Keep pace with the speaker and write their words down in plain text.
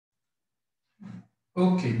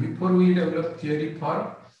Okay, before we develop theory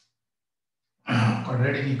for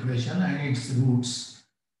quadratic equation and its roots,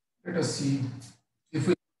 let us see if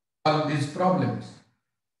we solve these problems.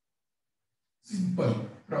 Simple.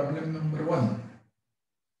 Problem number 1.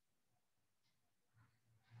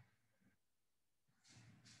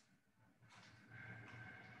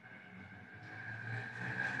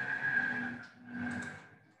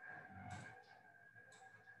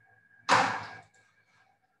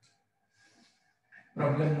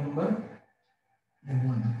 Problem number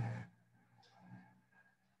 1.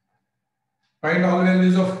 Find all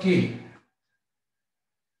values of k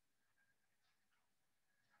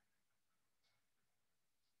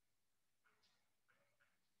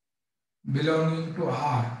belonging to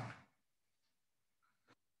R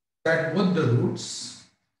at both the roots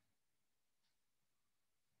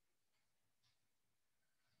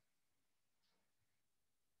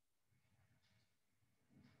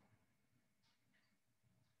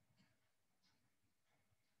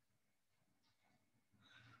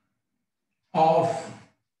of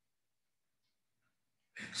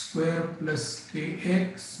x square plus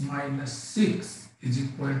kx minus 6 is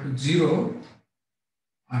equal to 0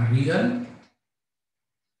 are real,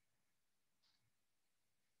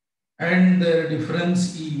 and the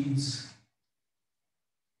difference is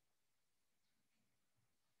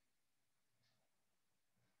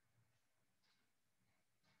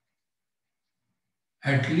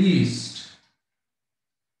at least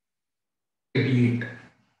 88.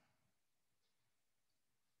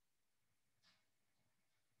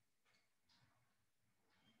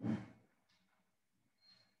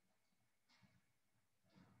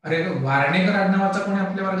 अरे वारणेकर आडनावाचा कोणी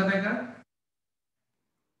आपल्या वर्गात आहे का?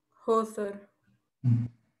 हो sir.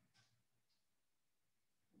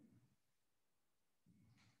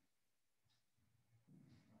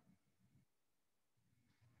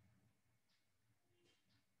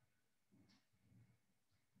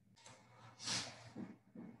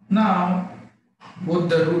 Now both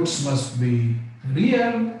the roots must be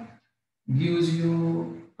real, gives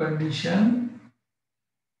you condition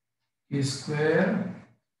k square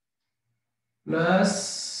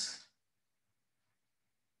plus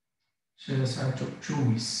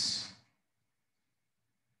 24.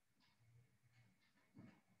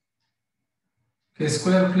 K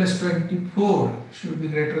square plus 24 should be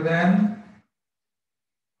greater than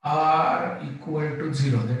or equal to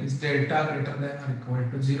 0. That is delta greater than or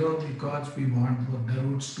equal to 0 because we want both the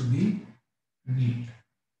roots to be real.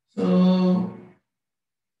 So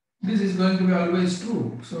this is going to be always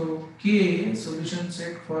true. So k solution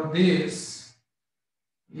set for this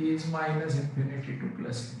is minus infinity to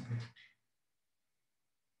plus infinity.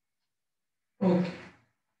 Okay.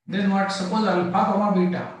 Then what? Suppose alpha comma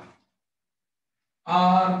beta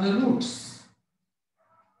are the roots,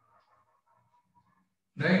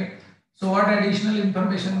 right? So what additional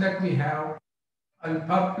information that we have?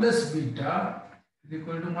 Alpha plus beta is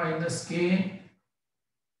equal to minus k,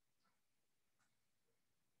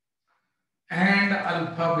 and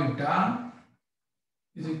alpha beta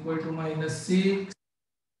is equal to minus 6.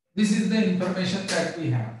 This is the information that we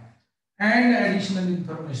have. And additional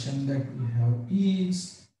information that we have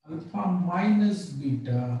is alpha minus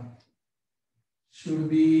beta should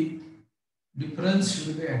be, difference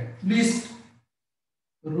should be at least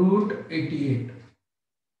root 88.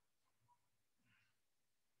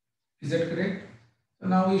 Is that correct? So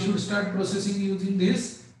now we should start processing using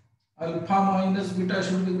this. Alpha minus beta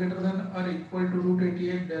should be greater than or equal to root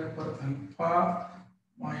 88. Therefore, alpha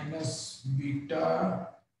minus beta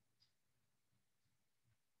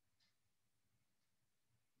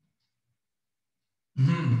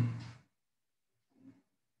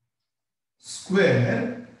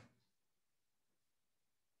square.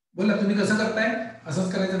 बोला तुम्ही कसं करताय?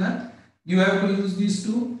 असंच करायचं ना? You have to use these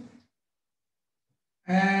two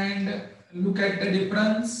and look at the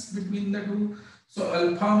difference between the two. So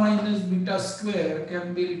alpha minus beta square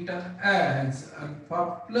can be written as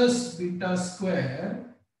alpha plus beta square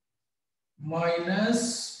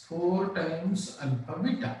minus 4 times alpha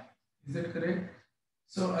beta. Is that correct?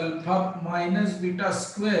 So alpha minus beta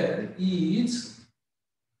square is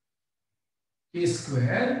k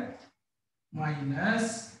square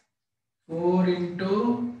minus 4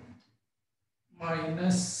 into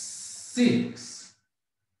minus 6.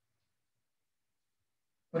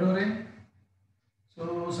 बरोबर है? So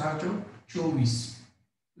 24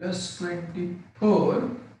 plus 24,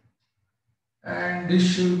 and this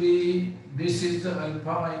should be, this is the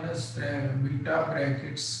alpha minus beta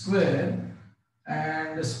bracket square,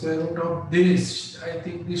 and the square root of this, I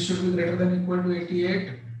think this should be greater than equal to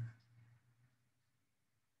 88.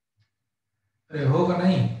 अरे होगा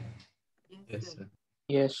नहीं? Yes, sir.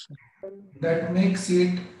 Yes. That makes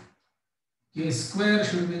it k square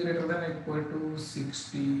should be greater than or equal to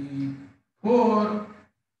 64,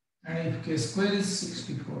 and if k square is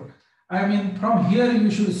 64, I mean from here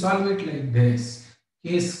you should solve it like this.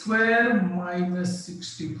 K square minus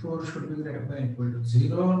 64 should be greater than or equal to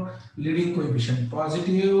 0, leading coefficient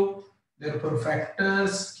positive, therefore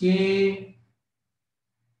factors k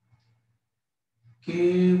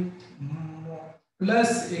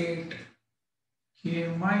plus 8, k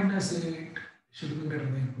minus 8 should be greater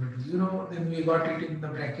than or equal to 0. Then we got it in the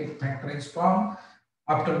bracket factorized form.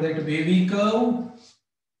 After that wavy curve,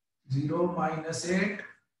 0 minus 8,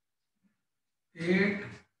 8,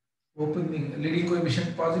 opening leading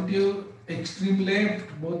coefficient positive, extreme left,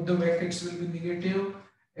 both the brackets will be negative,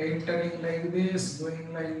 entering like this,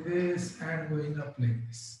 going like this, and going up like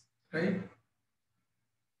this, right?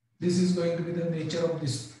 This is going to be the nature of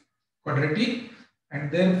this quadratic,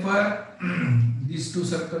 and therefore these two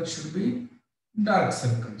circles should be dark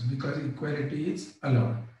circles because equality is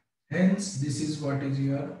allowed. Hence, this is what is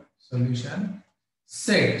your solution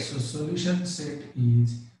set. So, solution set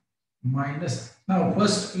is minus. Now,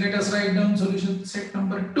 first let us write down solution set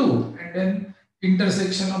number 2 and then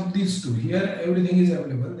intersection of these two. Here, everything is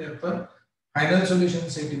available. Therefore, final solution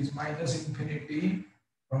set is minus infinity,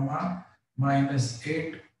 comma, minus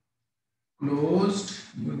 8 closed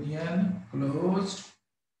union closed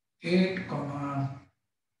 8 comma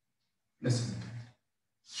plus infinity.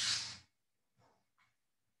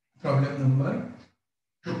 Problem number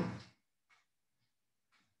 2.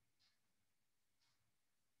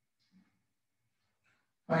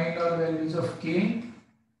 Find all values of k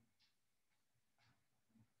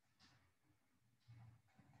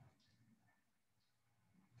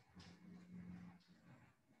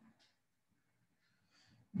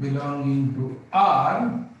belonging to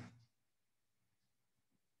R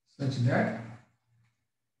such that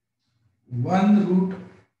one root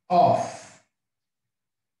of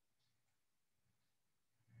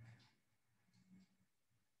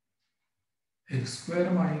x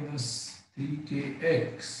square minus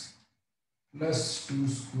 3kx plus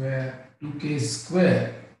 2k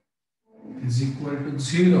square is equal to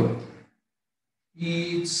 0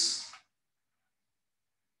 is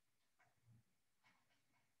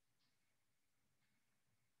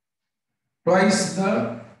twice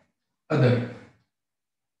the other.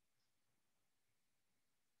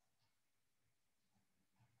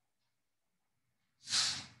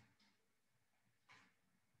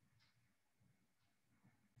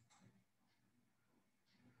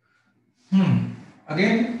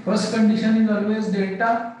 Again, first condition is always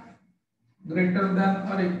delta greater than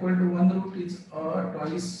or equal to one root is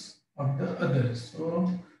twice of the other. So,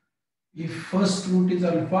 if first root is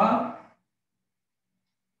alpha,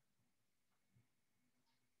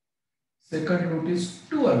 second root is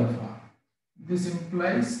 2 alpha. This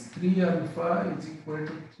implies 3 alpha is equal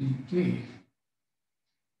to 3k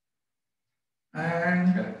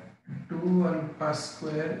and 2 alpha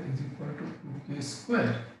square is equal to 2k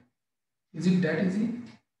square. Is it that easy?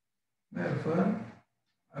 Therefore,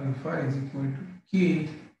 alpha is equal to k.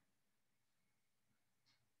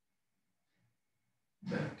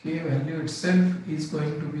 The k value itself is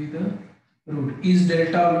going to be the root. Is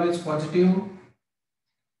delta always positive?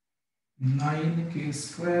 9k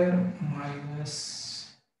square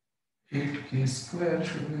minus 8k square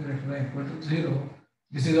should be greater than or equal to 0.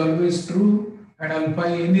 This is always true, and alpha,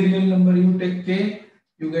 any real number you take k,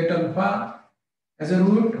 you get alpha as a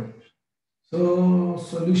root. So,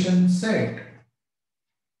 solution set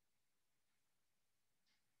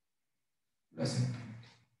plus infinity.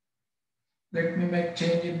 Let me make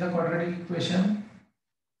change in the quadratic equation.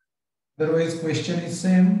 Otherwise, question is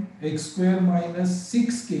same. X square minus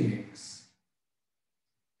 6kx.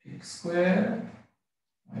 X square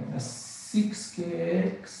minus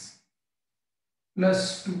 6kx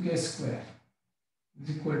plus 2k square is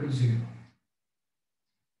equal to 0.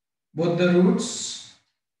 Both the roots,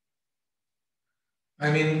 I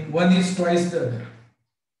mean, one is twice the other.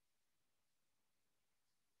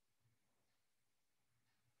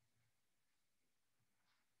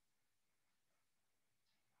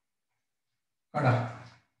 Kada.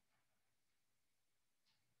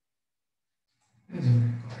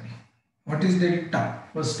 What is delta?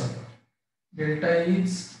 First of all, delta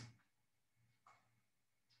is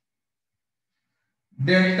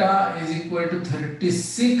equal to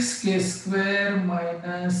 36k square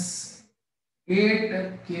minus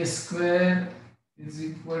 8k square is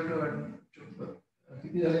equal to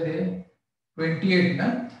 28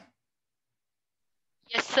 ना.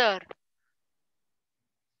 Yes, sir.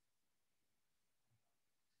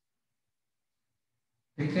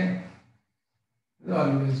 ठीक है. is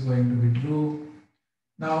always going to be true.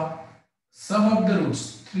 Now, sum of the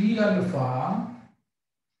roots 3 alpha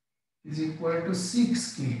is equal to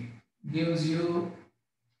 6k gives you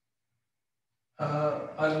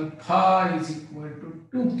alpha is equal to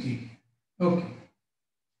 2k. Okay.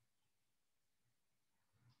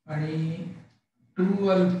 And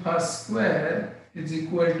 2 alpha square is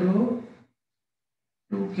equal to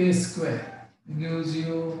 2k square gives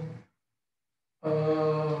you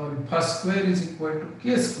alpha square is equal to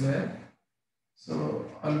k square. So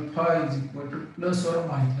alpha is equal to plus or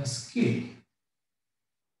minus k.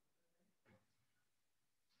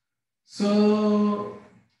 So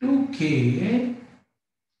 2k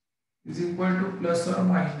is equal to plus or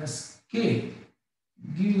minus k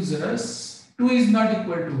gives us 2 is not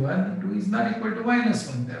equal to 1, 2 is not equal to minus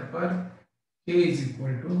 1, therefore k is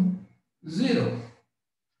equal to 0.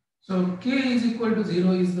 So k is equal to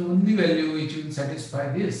 0 is the only value which will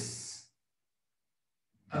satisfy this,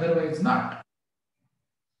 otherwise not.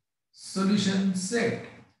 Solution set,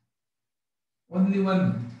 only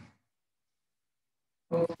one.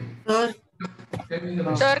 Okay. Sir, Tell me the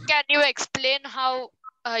question. Sir, can you explain how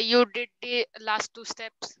you did the last two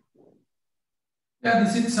steps? Yeah,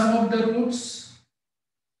 this is sum of the roots.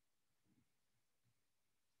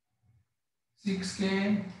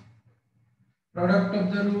 6k, product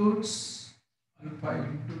of the roots, alpha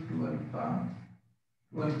into 2 alpha,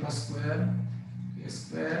 2 alpha square, k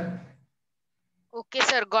square. Okay,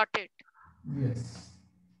 sir, got it. Yes.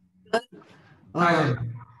 uh,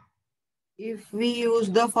 if we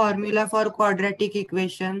use the formula for quadratic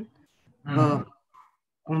equation,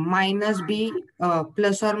 minus b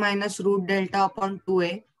plus or minus root delta upon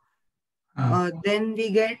 2a, then we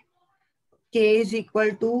get k is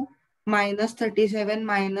equal to minus 37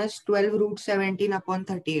 minus 12 root 17 upon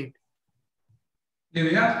 38.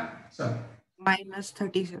 लिहूया चल Minus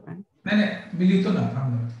 37. नाही मी लिहितो ना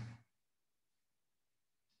थांब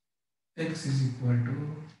x is equal to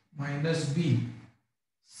minus b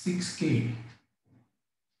 6k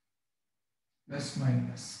plus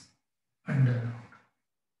minus under root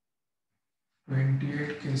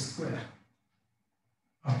 28k square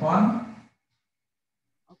upon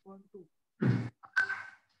 2.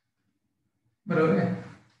 बरोबर आहे.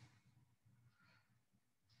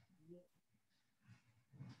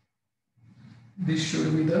 This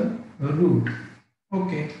should be the root.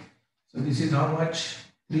 Okay, so this is how much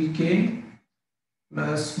 3k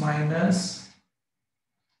plus minus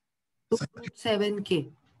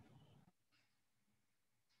 7k.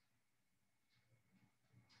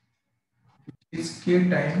 is k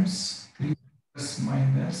times 3 plus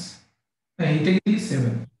minus it is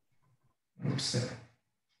 7 root 7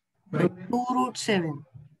 बरोबर 2 root 7.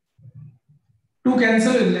 2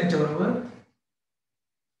 cancel होईल याच्या बरोबर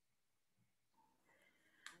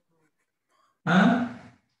हां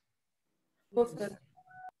हो sir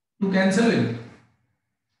 2 cancel will.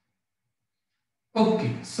 Okay,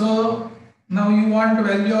 so now you want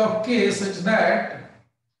value of k such that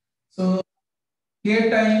so k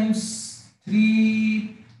times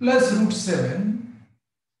 3 plus root 7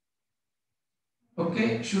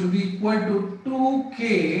 okay should be equal to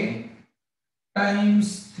 2k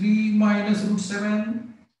times 3 minus root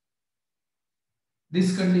 7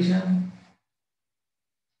 this condition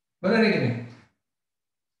बरोबर आहे की नाही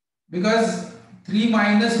because 3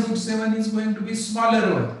 minus root 7 is going to be smaller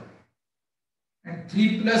one and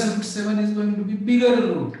 3 plus root 7 is going to be bigger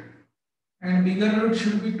root and bigger root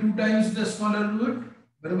should be 2 times the smaller root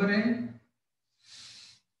बरोबर आहे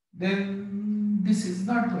then this is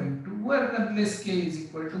not going to work unless k is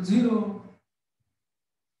equal to 0.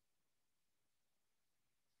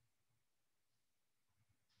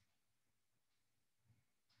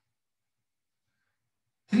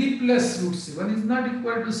 Three plus root 7 is not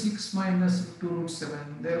equal to 6 minus 2 root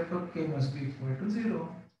 7. Therefore, k must be equal to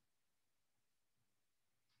 0.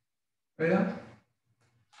 Right?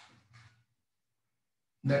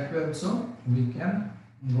 That way also we can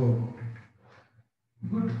go about it.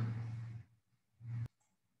 Good.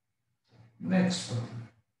 Next problem.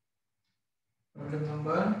 Problem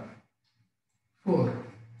number 4.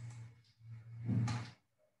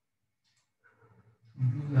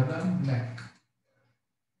 Blue black.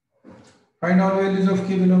 Find all values of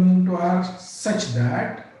k belonging to R such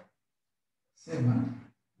that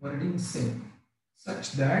wording same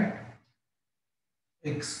such that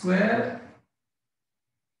x square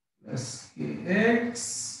plus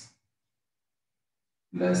kx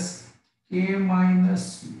plus k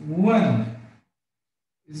minus 1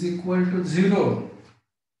 is equal to 0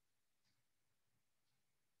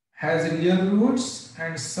 has real roots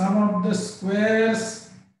and sum of the squares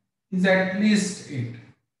is at least 8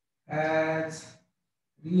 as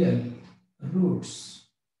real roots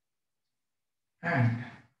and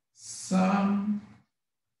sum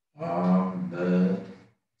of the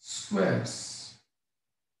squares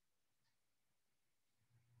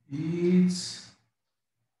is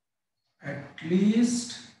at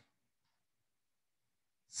least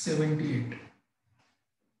 78.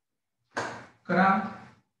 Correct?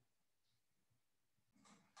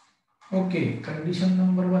 Okay, condition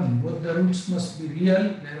number 1, both the roots must be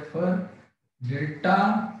real, therefore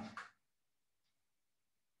delta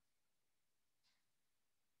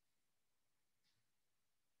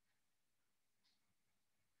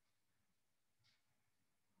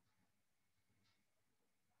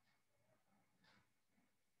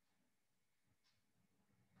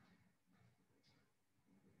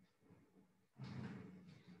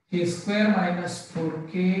k square minus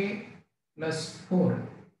 4k plus 4.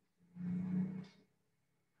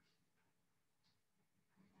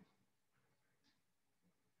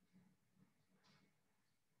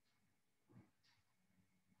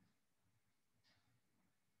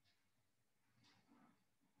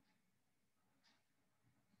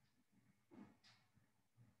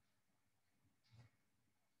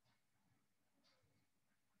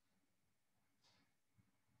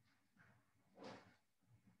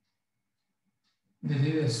 This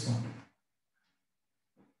is S1.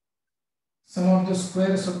 Sum of the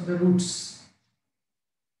squares of the roots.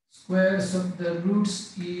 Squares of the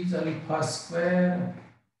roots is alpha square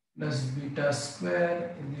plus beta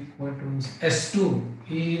square is equal to S2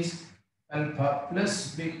 is alpha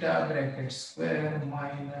plus beta bracket square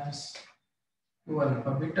minus 2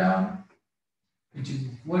 alpha beta, which is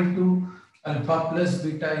equal to alpha plus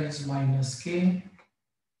beta is minus k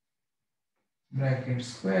bracket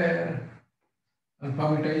square,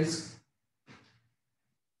 alpha beta is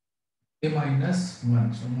k minus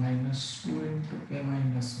 1, so minus 2 into k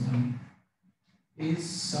minus 1 is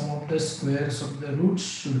sum of the squares of the roots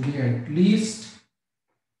should be at least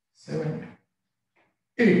 7,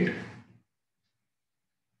 8.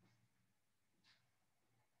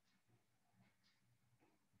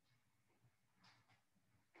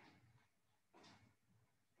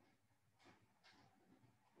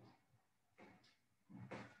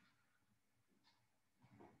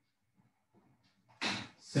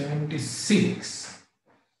 $76.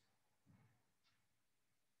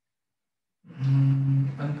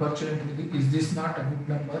 Unfortunately, is this not a good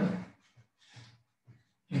number?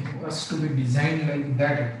 It was to be designed like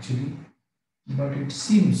that actually, but it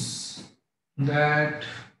seems that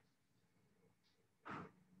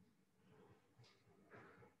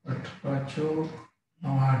 18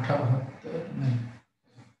 नाही,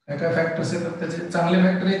 काय काय factors येतात त्याचे चांगले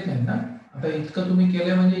factor येत नाही ना. आता इतकं तुम्ही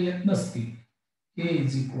केलं म्हणजे येत नसतील. k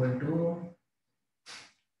is equal to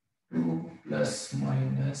 2 plus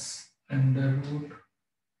minus under root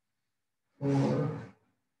 4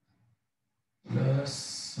 plus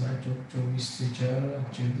 24 से 4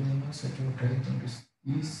 2 से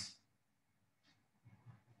 30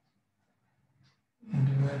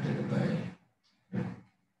 divided by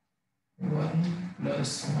 1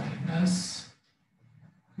 plus minus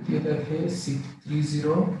किती येतात हे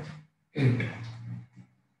 6308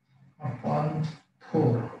 upon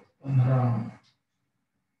 4 15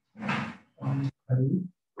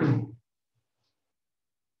 152.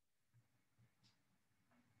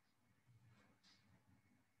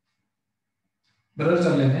 बरोबर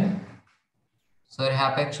चाललंय ना सर?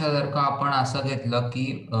 ह्यापेक्षा जर का आपण असं घेतलं की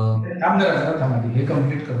थांब जरा थांबा, हे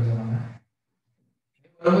कंप्लीट करू जरा मला.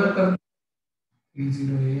 बरोबर कर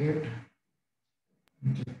 308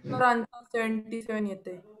 सर आन्सर 77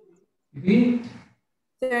 येते. किती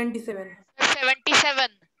 77 77.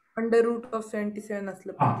 अंडर रूट ऑफ 77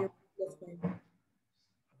 असलं पाहिजे plus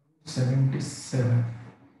 77.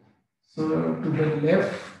 So to the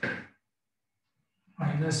left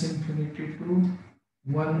minus infinity to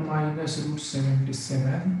 1 minus root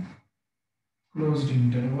 77 closed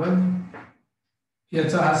interval.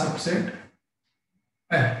 याचा हा subset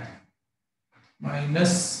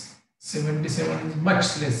minus 77 is much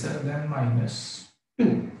lesser than minus 2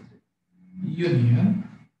 union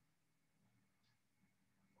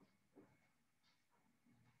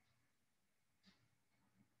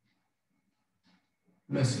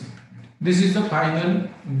plus it. This is the final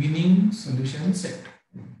winning solution set.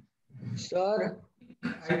 Sir,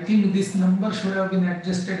 I think this number should have been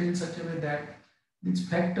adjusted in such a way that these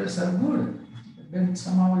factors are good, but then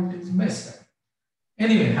somehow it is messed up.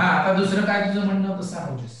 Anyway, हा आता दुसरं काय तुझं म्हणणं होतं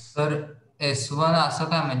सांग. Sir S1 असं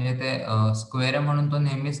काय म्हणजे ते स्क्वेअर आहे म्हणून तो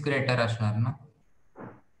नेहमीच ग्रेटर असणार ना?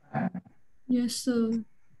 Yes, sir.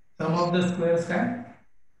 Sum of the squares काय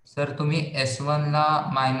सर तुम्ही S1 ला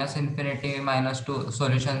 -∞ -2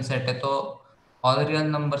 सोल्युशन सेट आहे तो ऑल रियल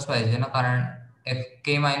नंबर्स पाहिजे ना, कारण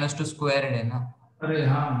k-2 स्क्वेअर्ड आहे ना. अरे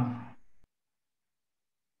हाँ,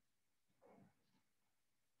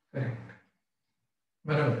 करेक्ट,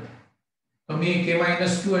 बरोबर. तर मी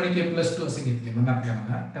k-2 आणि k+2 असे घेतले मनातल्या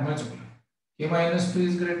मनात, त्यामुळे चुकलं. k-2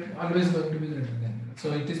 is always going to be greater than 0. So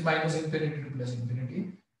it is -∞ to +∞.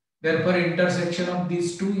 Therefore, intersection of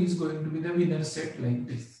these two is going to be the winner set like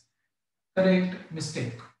this. Correct,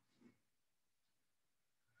 mistake.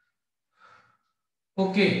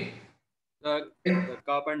 Okay. जर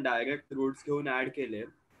का आपण डायरेक्ट रूट्स घेऊन add केले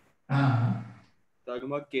हाँ, तर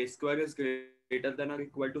मग k² is greater than or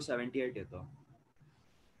equal to 78 येतं.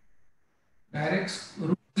 Direct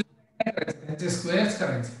route त्यांचे squares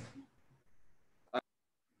करायचे.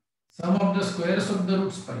 सम of the squares of the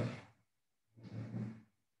roots पाहिजे.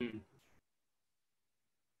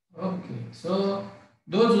 Okay, so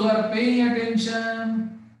those who are paying attention,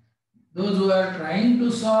 those who are trying to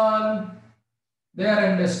solve, they are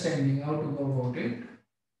understanding how to go about it.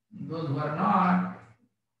 Those who are not,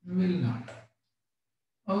 will not.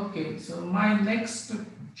 Okay, so my next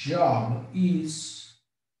job is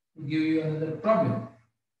to give you another problem.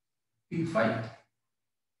 P5.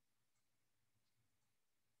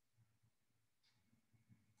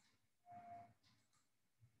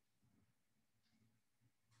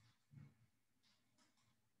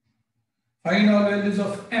 Find all values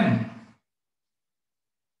of m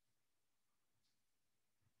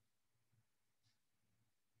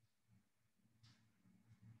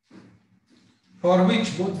for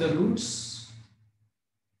which both the roots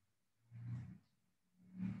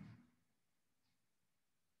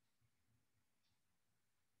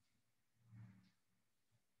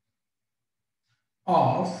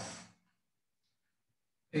of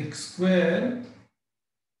x square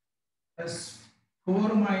plus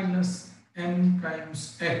 4 minus m times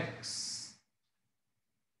x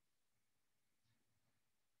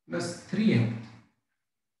plus 3m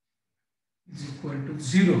is equal to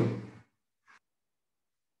 0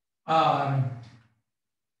 are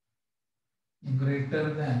greater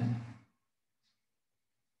than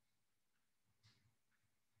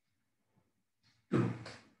two.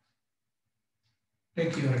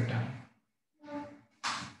 Take your time.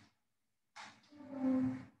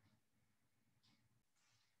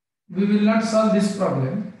 We will not solve this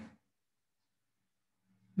problem.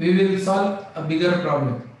 We will solve a bigger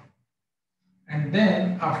problem. And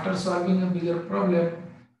then after solving a bigger problem,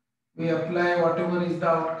 we apply whatever is the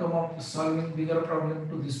outcome of solving bigger problem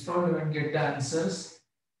to this problem and get the answers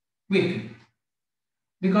quickly.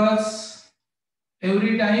 Because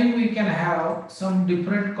every time we can have some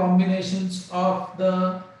different combinations of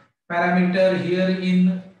the parameter here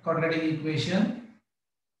in quadratic equation,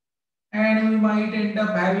 and we might end up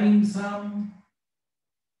having some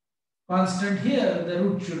constant here. The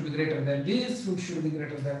root should be greater than this, root should be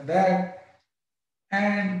greater than that,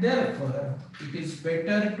 and therefore it is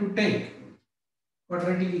better to take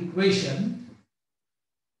quadratic equation.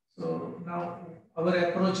 So now our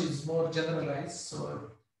approach is more generalized.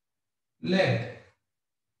 So let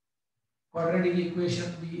quadratic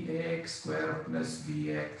equation be ax square plus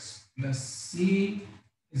bx plus c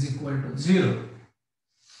is equal to 0.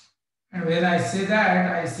 And when I say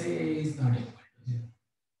that, I say a is not equal to 0.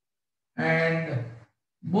 And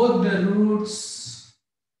both the roots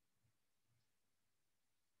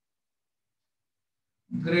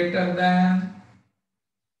greater than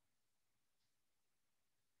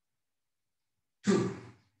 2.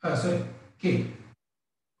 Sorry, k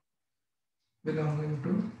belonging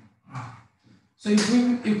to R. So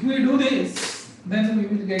if we do this, then we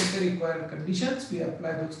will get the required conditions. We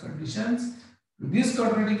apply those conditions to this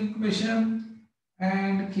quadratic equation,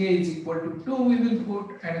 and k is equal to 2 we will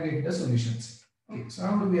put and get the solutions. Okay, so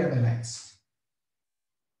how do we analyze?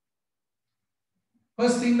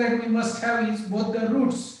 First thing that we must have is both the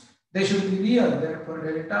roots. They should be real. Therefore,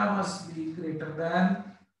 delta must be greater than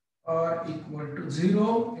or equal to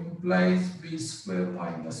 0, implies b square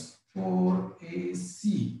minus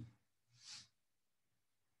 4ac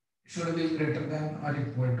should be greater than or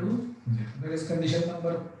equal to 0. That is condition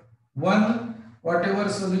number 1. Whatever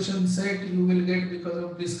solution set you will get because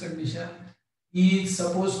of this condition is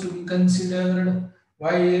supposed to be considered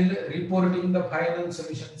while reporting the final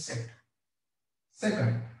solution set.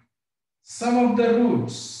 Second, sum of the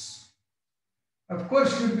roots of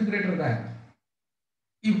course should be greater than.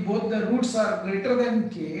 If both the roots are greater than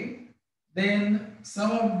k, then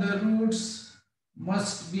sum of the roots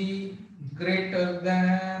must be greater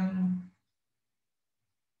than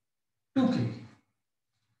 2k.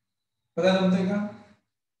 पता चलते का?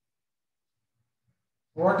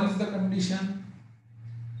 What is the condition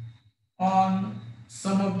on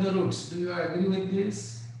sum of the roots? Do you agree with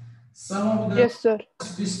this? Sum of the Yes, sir.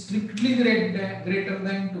 must be strictly greater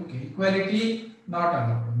than 2k. Equality not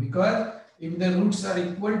allowed, because if the roots are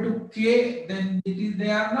equal to k, then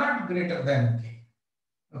they are not greater than k.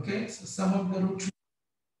 Okay, so sum of the roots.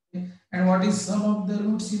 And what is sum of the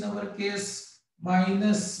roots in our case?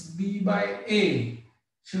 Minus b by a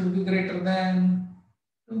should be greater than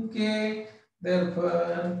 2k.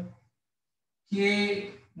 Therefore,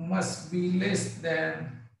 k must be less than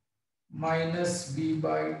minus b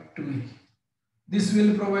by 2a. This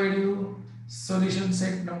will provide you solution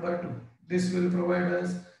set number 2. This will provide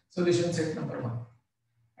us solution set number 1.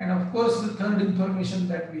 And of course, the third information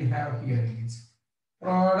that we have here is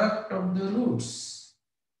product of the roots.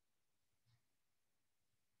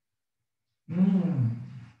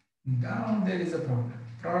 Now there is a problem.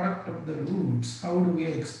 Product of the roots. How do we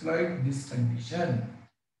exploit this condition?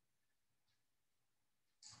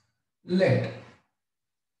 Let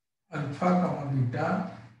alpha comma beta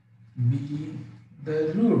be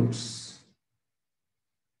the roots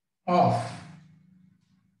of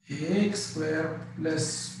ax square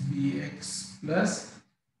plus bx plus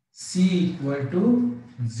c equal to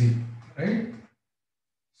 0, right?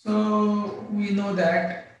 So we know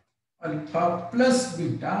that alpha plus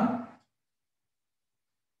beta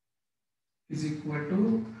is equal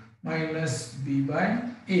to minus b by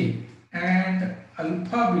a, and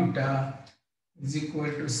alpha beta is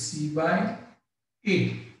equal to c by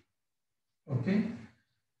a. Okay.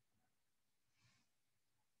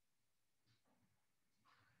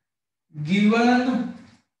 Given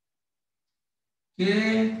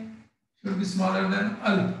k should be smaller than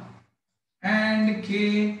alpha and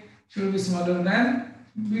k should be smaller than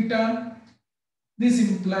beta, this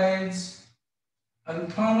implies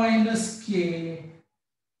alpha minus k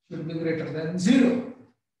should be greater than 0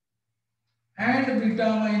 and beta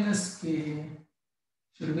minus k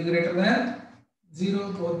should be greater than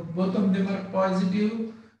 0. Both of them are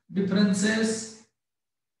positive differences.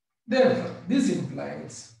 Therefore, this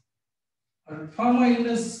implies alpha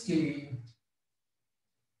minus k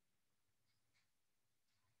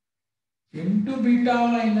into beta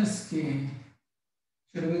minus k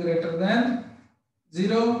should be greater than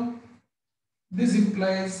 0. This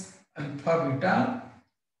implies alpha beta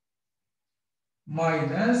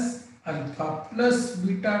minus alpha plus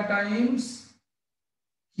beta times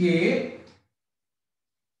k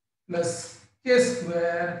plus k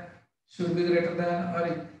square should be greater than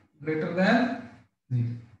or greater than 0.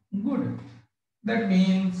 Good. That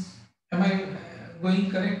means, am I going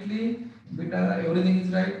correctly? Beta, everything is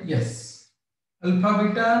right? Yes. Alpha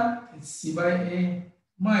beta is c by a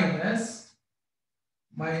minus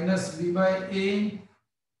b by a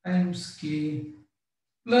times k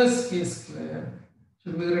plus k square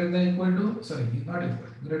should be greater than equal to, sorry, not equal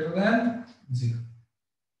to, greater than 0.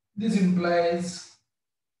 This implies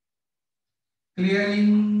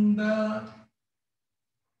clearing the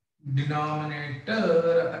denominator.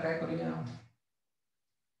 आता काय करूया?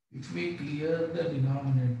 If we clear the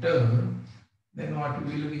denominator, then what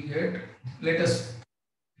will we get? Let us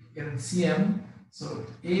LCM. So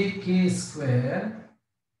ak square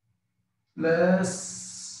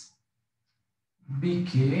plus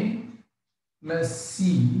bk plus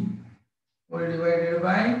c all divided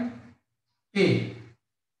by a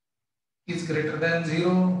is greater than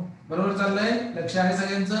 0. बरोबर चाललंय? लक्ष आहे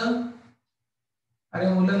सगळ्यांचं?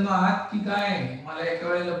 अरे मुलांनो आहात की काय? मला एका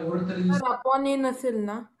वेळेला बोर्ड तरी सर अपॉन ए नसेल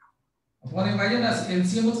ना? अपॉन ए पाहिजे ना,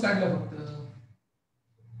 एलसीएमच काढलं फक्त.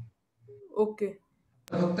 ओके.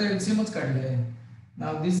 फक्त एलसीएमच काढलंय.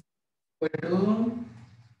 Now this is equal to,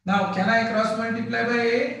 now can I cross multiply by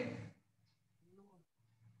a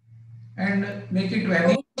and make it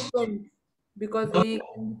vanish? Because a can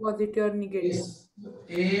be positive or negative. Yes.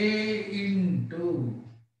 A into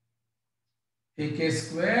ak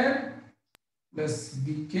square plus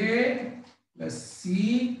bk plus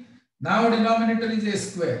c. Now denominator is a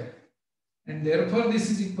square and therefore this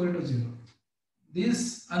is equal to 0.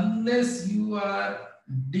 This, unless you are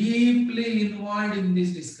deeply involved in this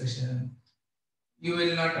discussion, you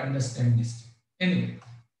will not understand this. Anyway,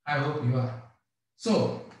 I hope you are.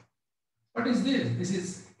 So, what is this? This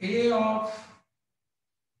is a of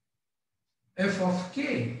f of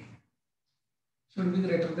k should be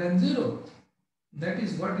greater than 0. That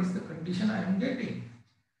is what is the condition I am getting.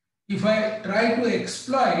 If I try to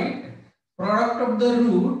exploit product of the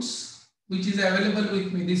roots, which is available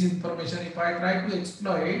with me, this information, if I try to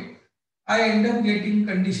exploit, I end up getting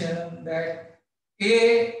condition that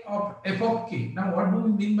a of f of k. Now what do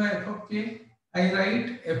we mean by f of k? I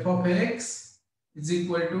write f of x is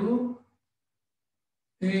equal to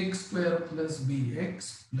ax square plus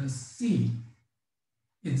bx plus c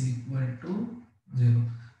is equal to 0.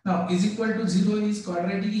 Now is equal to 0 is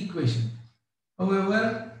quadratic equation.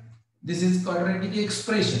 However, this is quadratic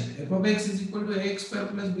expression. F of x is equal to ax square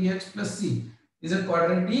plus bx plus c is a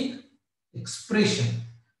quadratic expression,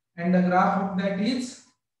 and the graph of that is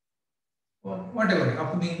whatever,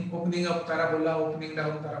 opening up parabola, opening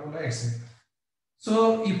down parabola, etc.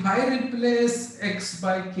 So if I replace x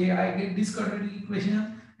by k, I get this quadratic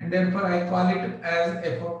equation, and therefore I call it as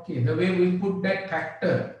f of k. The way we put that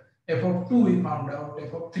factor, f of 2 we found out,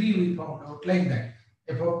 f of 3 we found out, like that.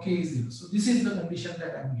 F of k is 0. So this is the condition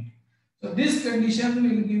that I am getting. So this condition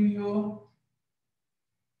will give you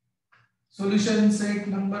solution set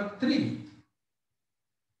number 3,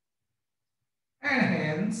 and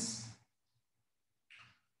hence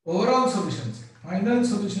overall solution set, final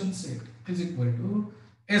solution set is equal to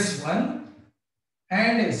S1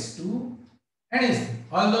 and S2 and S3.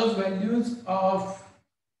 All those values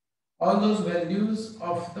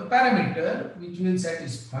of the parameter which will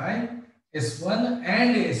satisfy S1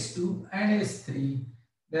 and S2 and S3.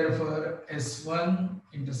 Therefore, S1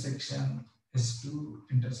 intersection S2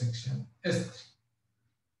 intersection S3.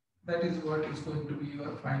 That is what is going to be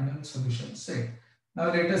your final solution set.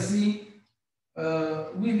 Now let us see.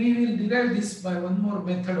 We will derive this by one more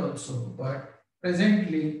method also, but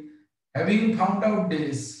presently, having found out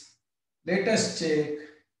this, let us check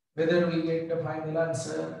whether we get the final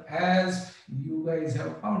answer as you guys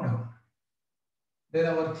have found out. Then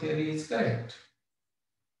our theory is correct.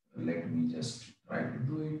 Let me just try to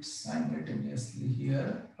do it simultaneously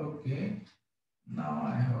here. Okay. Now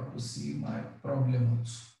I have to see my problem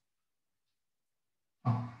also.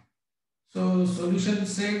 So solution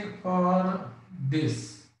set for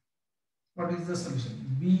this. What is the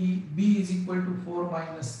solution? B is equal to 4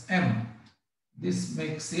 minus m. This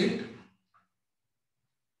makes it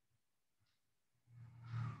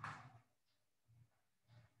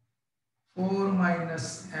four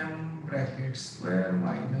minus m bracket square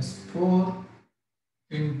minus 4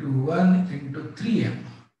 into 1 into 3m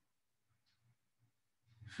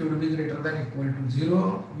should be greater than equal to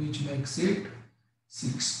 0, which makes it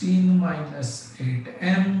 16 minus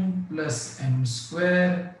 8m plus m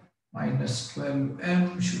square minus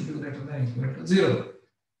 12m should be greater than equal to 0.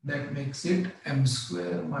 That makes it m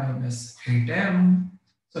square minus 8m,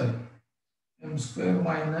 sorry, m square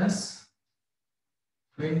minus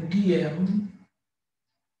 20m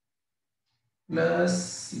plus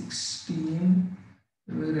 16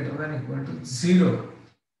 should be greater than equal to 0.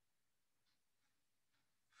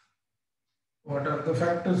 What are the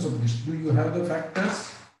factors of this? Do you have the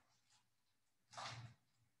factors?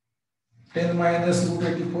 10 minus root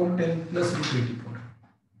 84, 10 plus root 84.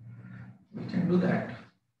 We can do that.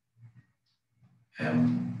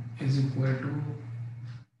 M is equal to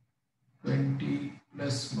 20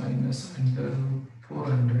 plus minus under root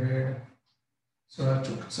 400. So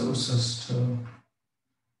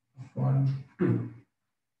upon 2.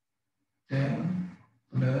 10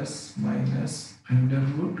 plus minus under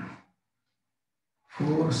root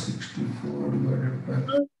 464 divided by.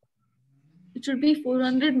 It should be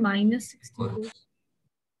 400 minus 64.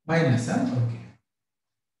 Minus, huh? Okay.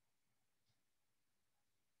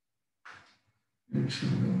 It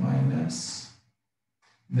should be minus.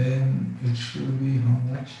 Then it should be how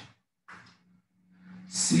much?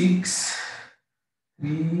 6,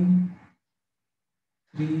 3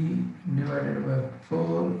 divided by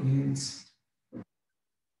 4 is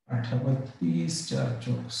 38, 4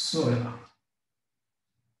 Chowk 16.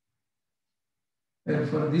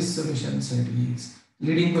 Therefore, this solution set is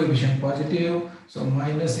leading coefficient positive. So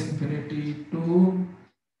minus infinity to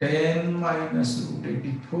 10 minus root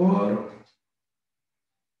 84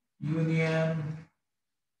 union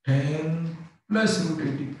 10 plus root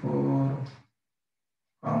 84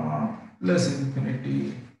 plus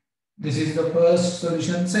infinity. This is the first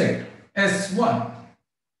solution set. S1.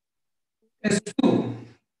 S2.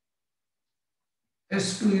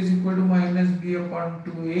 S2 is equal to minus b upon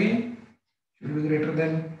 2a should be greater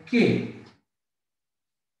than k.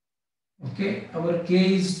 Okay, our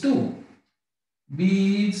k is 2.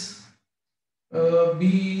 B is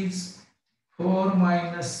 4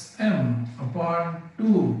 minus m upon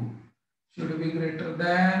 2 should be greater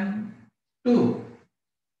than 2.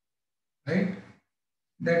 Right?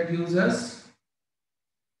 That gives us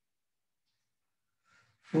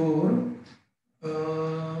 4.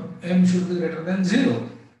 M should be greater than 0.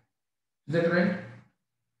 Is that right?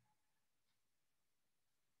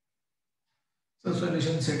 So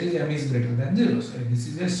solution set is m is greater than 0. So this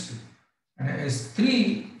is S2. And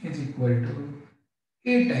S3 is equal to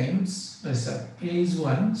a times, a is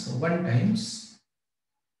 1. So 1 times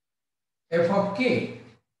f of k,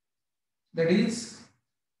 that is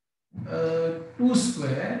 2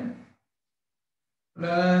 square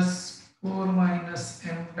plus 4 minus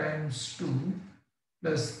m times 2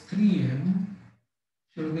 plus 3m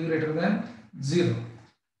should be greater than 0.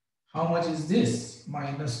 How much is this?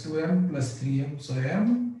 Minus 2m plus 3m. So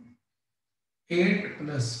m 8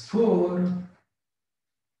 plus 4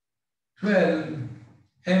 12.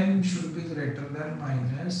 M should be greater than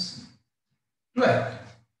minus 12.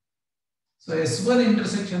 So S1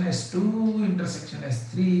 intersection S2 intersection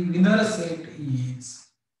S3 winner set is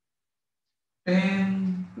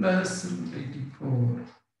 10 plus root 84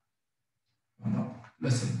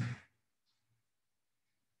 plus infinity.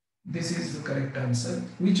 This is the correct answer,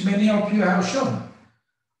 which many of you have shown.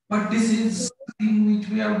 But this is something which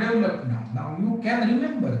we have developed now. Now you can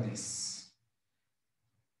remember this.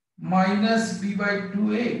 Minus b by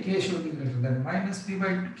 2a, k should be greater than minus b by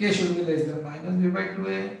 2, k should be less than minus b by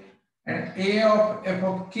 2a, and a of f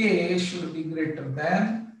of k should be greater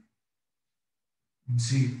than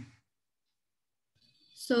 0.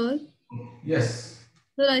 Sir, Yes.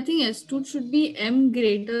 sir, I think S2 should be m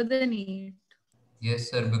greater than 8.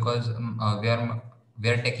 Yes, sir, because we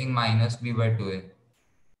are taking minus b by 2a.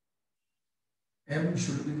 M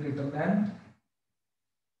should be greater than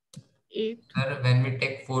 8. Sir, when we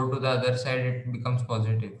take 4 to the other side, it becomes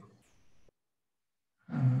positive.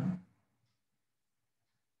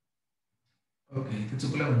 Okay, so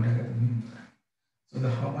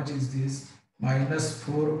how much is this? Minus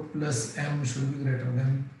 4 plus m should be greater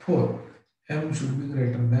than 4. M should be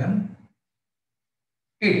greater than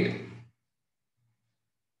 8.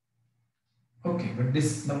 Okay, but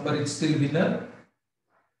this number is still winner.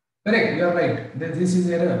 Correct, you are right. This is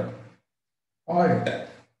error. Alt.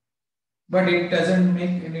 But it doesn't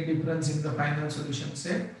make any difference in the final solution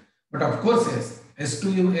set. But of course, yes,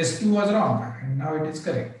 S2 was wrong and now it is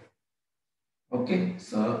correct. Okay,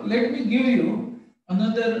 so let me give you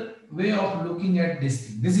another way of looking at this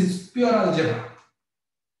thing. This is pure algebra.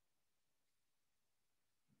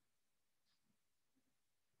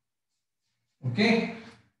 Okay,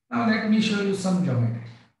 now let me show you some geometry.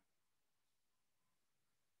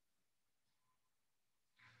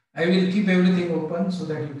 I will keep everything open so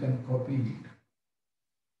that you can copy it.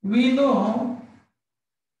 We know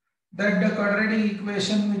that the quadratic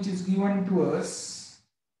equation which is given to us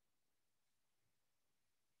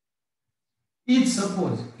is,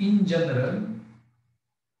 suppose in general,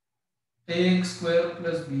 ax square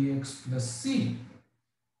plus bx plus c.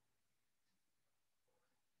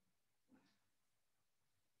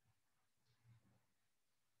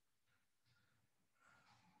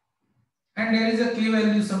 And there is a k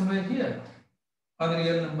value somewhere here on the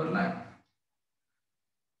real number line.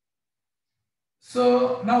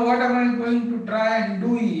 So now what am I going to try and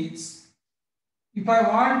do is, if I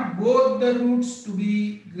want both the roots to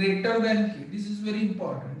be greater than k, this is very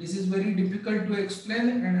important. This is very difficult to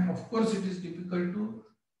explain, and of course it is difficult to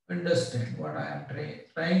understand what I am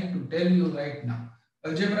trying to tell you right now.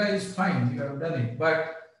 Algebra is fine, you have done it,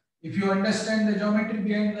 but if you understand the geometry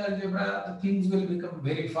behind the algebra, the things will become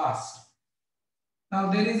very fast. Now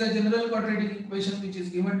there is a general quadratic equation which is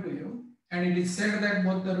given to you, and it is said that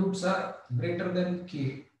both the roots are greater than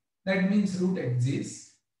k. That means root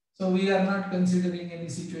exists. So we are not considering any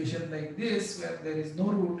situation like this where there is no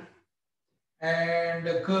root and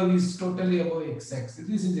the curve is totally above x-axis.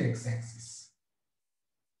 This is x-axis.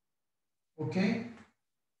 Okay.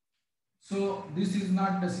 So this is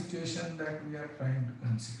not the situation that we are trying to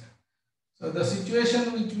consider. So the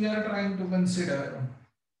situation which we are trying to consider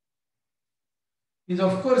is,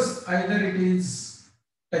 of course, either it is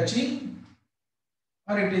touching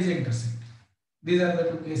or it is intersecting. These are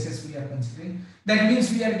the two cases we are considering. That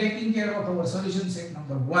means we are taking care of our solution set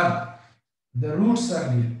number 1. The roots are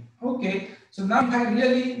real. Okay. So now if I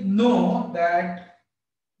really know that,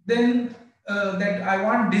 then that I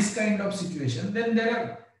want this kind of situation, then there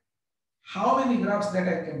are how many graphs that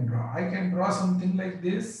I can draw? I can draw something like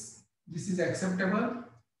this. This is acceptable.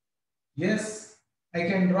 Yes. I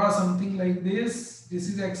can draw something like this. This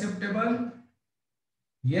is acceptable.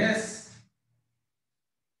 Yes.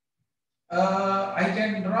 I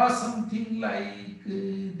can draw something like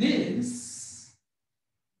this,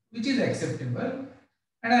 which is acceptable,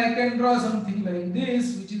 and I can draw something like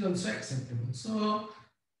this, which is also acceptable. So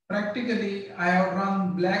practically I have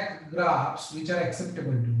drawn black graphs which are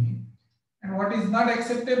acceptable to me, and what is not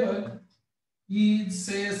acceptable is,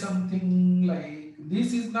 say, something like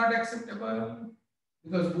this is not acceptable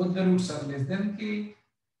because both the roots are less than k.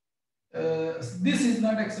 This is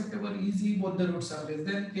not acceptable, easy, both the roots are less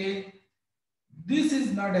than k. This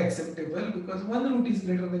is not acceptable because one root is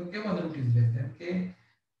greater than k, one root is less than k.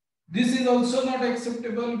 This is also not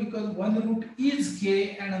acceptable because one root is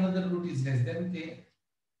k and another root is less than k.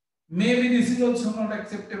 Maybe this is also not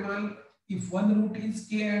acceptable if one root is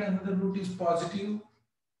k and another root is positive.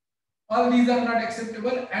 All these are not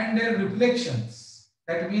acceptable and their reflections.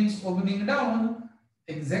 That means opening down,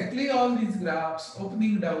 exactly all these graphs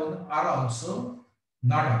opening down are also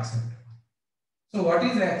not acceptable. So what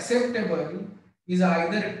is acceptable is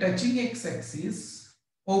either touching x-axis,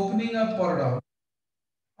 opening up or down,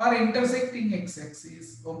 or intersecting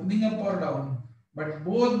x-axis, opening up or down, but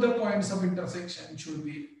both the points of intersection should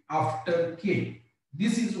be after k.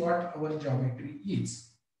 This is what our geometry is.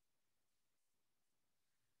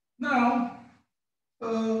 Now,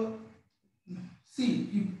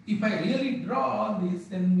 see, if I really draw all this,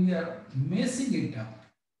 then we are messing it up.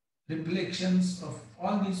 Reflections of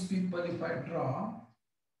all these people, if I draw,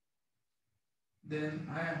 then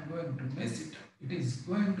I am going to mess it up. It is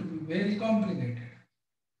going to be very complicated.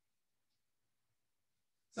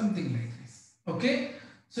 Something like this. Okay?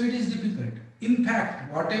 So it is difficult. In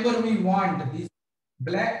fact, whatever we want, these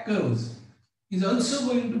black curves, is also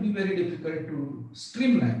going to be very difficult to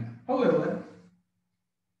streamline. However,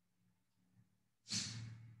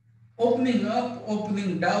 opening up,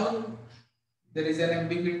 opening down, there is an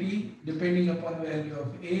ambiguity depending upon the value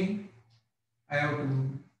of A. I have to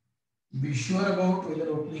be sure about whether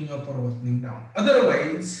opening up or opening down.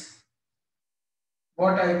 Otherwise,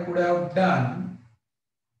 what I could have done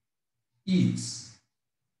is,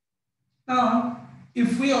 now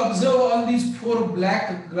if we observe all these four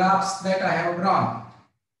black graphs that I have drawn,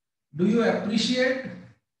 do you appreciate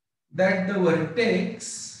that the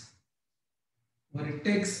vertex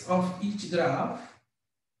of each graph,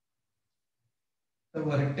 the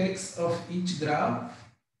vertex of each graph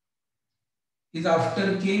is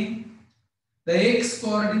after k? The x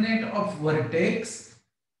coordinate of vertex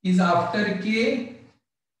is after k,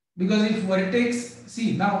 because if vertex,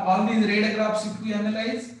 see now all these red graphs, if we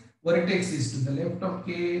analyze, vertex is to the left of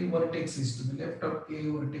k, vertex is to the left of k,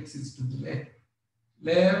 vertex is to the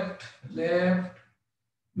left,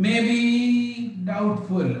 maybe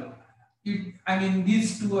doubtful. I mean,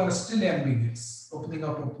 these two are still ambiguous, opening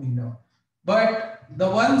up, opening down. But the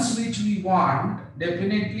ones which we want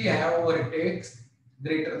definitely have a vertex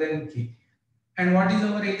greater than k. And what is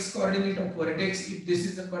our x coordinate of vertex? If this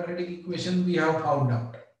is the quadratic equation we have found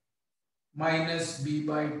out, minus b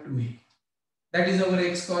by 2a. That is our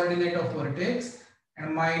x coordinate of vertex,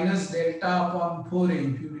 and minus delta upon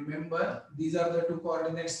 4a. If you remember, these are the two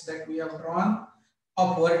coordinates that we have drawn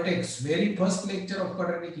of vertex, very first lecture of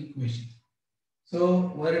quadratic equation.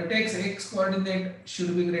 So vertex x coordinate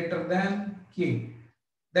should be greater than k.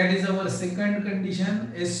 That is our second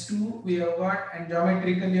condition. S2 we have got, and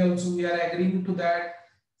geometrically also we are agreeing to that,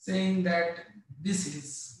 saying that this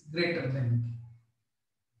is greater than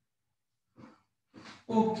k.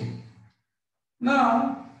 Okay.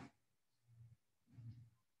 Now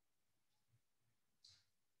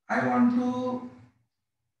I want to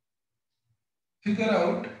figure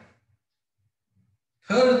out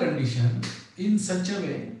third condition in such a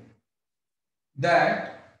way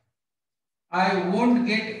that I won't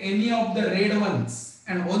get any of the red ones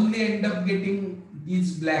and only end up getting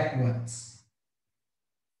these black ones.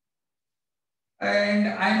 And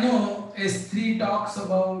I know S3 talks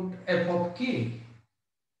about f of k.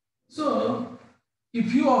 So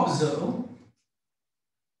if you observe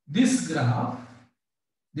this graph,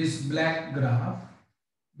 this black graph,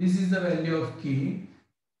 this is the value of k.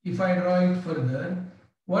 If I draw it further,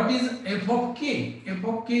 what is f of k? F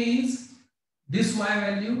of k is this y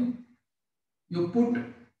value. You put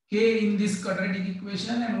k in this quadratic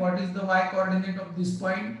equation, and what is the y coordinate of this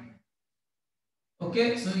point?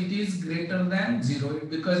 Okay, so it is greater than 0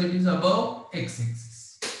 because it is above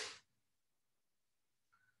x-axis.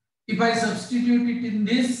 If I substitute it in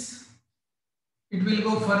this, it will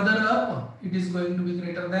go further up, it is going to be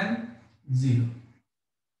greater than 0.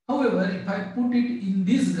 However, if I put it in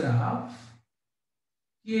this graph,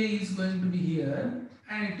 k is going to be here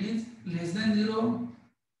and it is less than 0.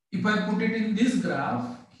 If I put it in this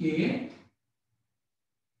graph, k,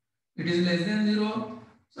 it is less than 0.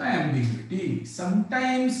 So ambiguity.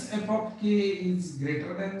 Sometimes f of k is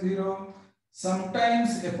greater than 0.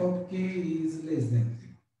 Sometimes f of k is less than 0.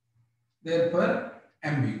 Therefore,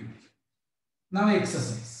 ambiguity. Now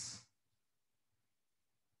exercise.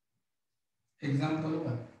 Example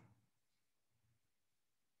 1.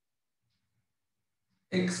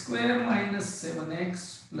 X square minus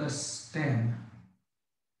 7x plus 10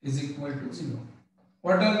 is equal to 0.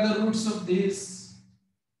 What are the roots of this?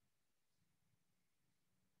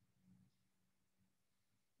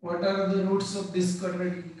 What are the roots roots of this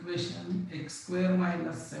quadratic equation? X square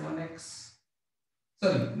minus 7x,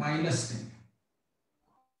 sorry, minus 10.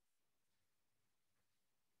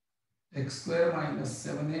 X square minus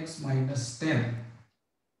 7x minus 10.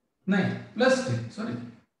 9 plus 10, sorry.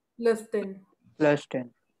 Plus 10. Plus 10.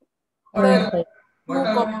 What Sir, are, 2, what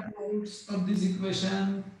are comma the 5. roots of this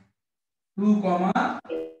equation? 2, 5.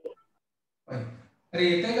 अरे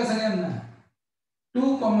येते का सगळ्यांना?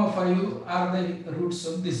 2, 5 are the roots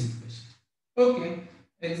of this equation. Okay.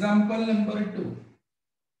 Example number 2.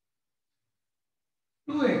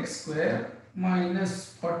 2x square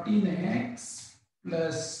minus 14x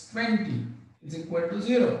plus 20 is equal to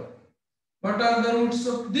 0. What are the roots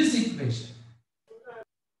of this equation?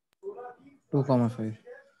 2, 5.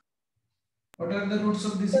 What are the roots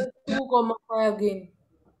of this Sir, equation? 2, comma 5 again.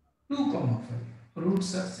 2, 5.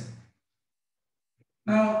 Roots are same.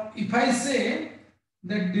 Now, if I say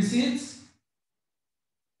that this is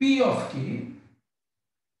P of k,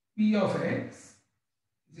 P of x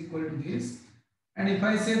is equal to this, and if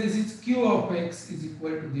I say this is Q of x is equal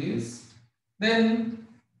to this, then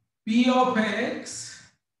P of x,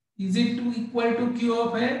 is it equal to Q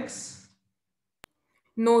of x?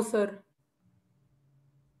 No, sir.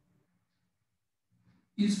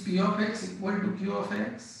 Is P of x equal to Q of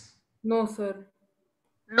x? No, sir.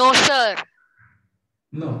 No, sir.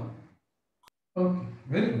 No. Okay,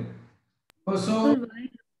 very good. So, Sir, why?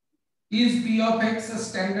 is P of x a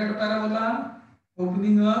standard parabola?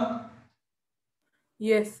 Opening up.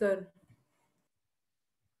 Yes, sir.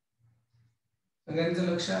 सगळ्यांचं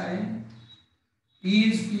लक्ष आहे.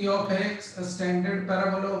 Is P of x a standard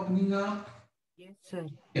parabola opening up? Yes, sir.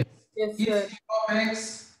 Yes. Yes, Is sir. P of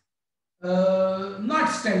x not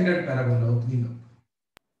standard parabola opening up?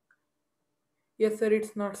 Yes, sir.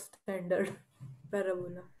 It's not standard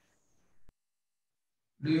parabola.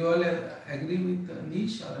 Do you all agree with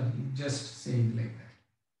Nish, or he just saying like that?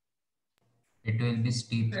 It will be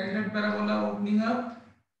steep. Standard parabola opening up.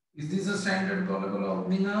 Is this a standard parabola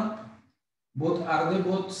opening up? Both, are they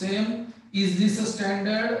both same? Is this a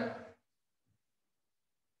standard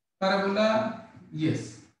parabola?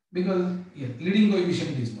 Yes, because leading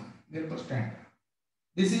coefficient is 1, therefore standard.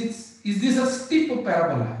 This is this a steep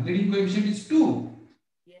parabola? Leading coefficient is 2.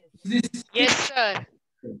 Yes. Is this Yes, sir.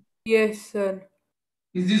 Yes, sir.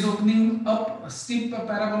 Is this opening up a steep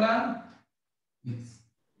parabola? Yes.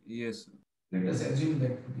 Yes. Let us assume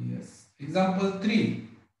that to be yes. Example 3.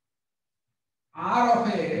 R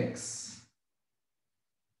of x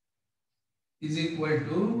is equal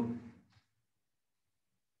to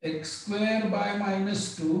x square by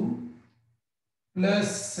minus 2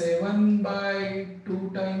 plus 7 by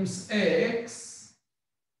 2 times x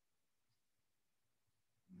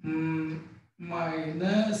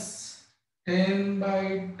minus 10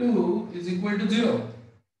 by 2 is equal to 0.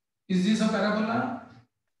 Is this a parabola?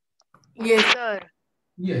 Yes. Sir.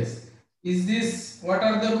 Yes. Is this, what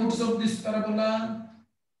are the roots of this parabola?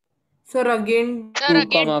 Sir, again. Sir, 2,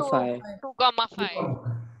 again 2, 5. 2, 5.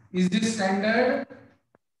 Is this standard?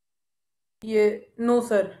 Yeah. No,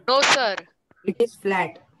 sir. No, sir. It is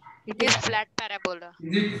flat. It is flat parabola.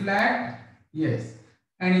 Is it flat? Yes.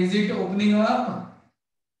 And is it opening up?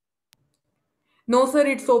 No, sir.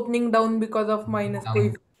 It's opening down because of minus Down.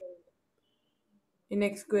 coefficient in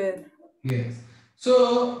x square. Yes.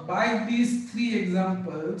 So by these 3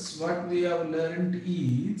 examples, what we have learned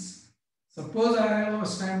is, suppose I have a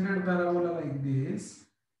standard parabola like this,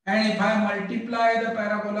 and if I multiply the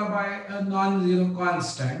parabola by a non-zero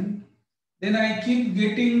constant, then I keep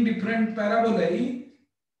getting different parabolae.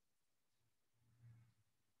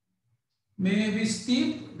 May be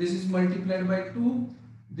steep, this is multiplied by 2,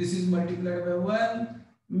 this is multiplied by 1,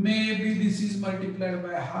 maybe this is multiplied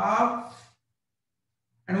by half.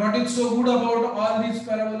 And what is so good about all these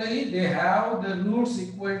parabolae? They have the roots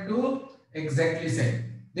equal to exactly same.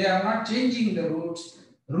 They are not changing the roots.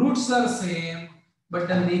 Roots are same, but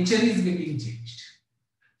the nature is getting changed.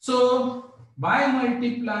 So by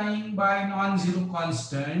multiplying by non-zero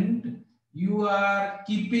constant, you are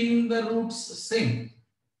keeping the roots same.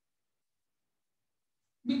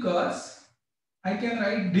 Because I can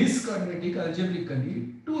write this quadratic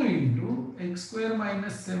algebraically 2 into x square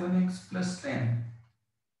minus 7x plus 10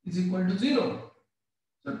 is equal to 0.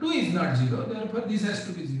 So 2 is not 0, therefore this has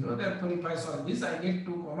to be 0. Therefore if I solve this, I get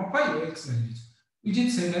 2, 5 x values, which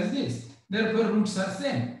is same as this. Therefore roots are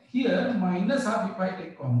same. Here minus half, if I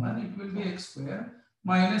take common, it will be x square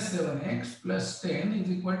minus 7x plus 10 is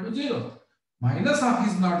equal to 0. Minus half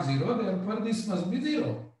is not 0, therefore this must be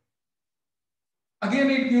 0. Again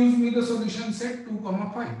it gives me the solution set 2,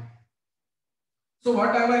 5. So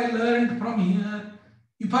what have I learned from here?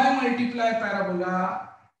 If I multiply parabola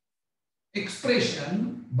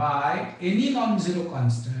expression by any non-zero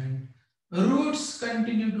constant, roots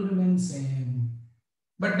continue to remain same,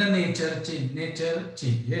 but the nature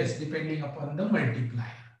changes depending upon the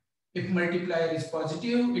multiplier. If multiplier is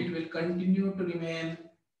positive, it will continue to remain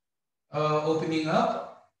opening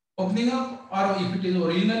up, or if it is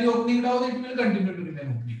originally opening down, it will continue to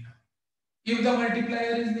remain opening up. If the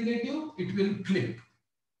multiplier is negative, it will flip.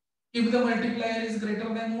 If the multiplier is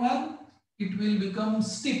greater than 1, it will become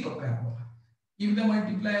steep parabola. If the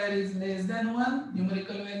multiplier is less than 1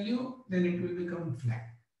 numerical value, then it will become flat.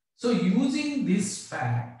 So using this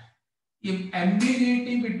fact, if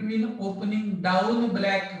ambiguity between opening down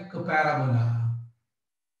black parabola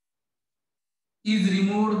is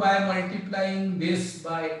removed by multiplying this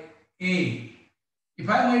by a. If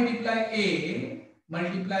I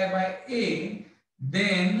multiply by a,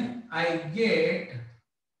 then I get,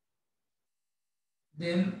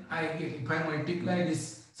 if I multiply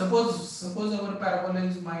this, suppose our parabola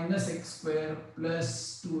is minus x square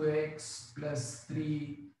plus 2x plus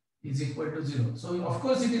 3 is equal to 0. So of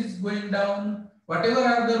course it is going down, whatever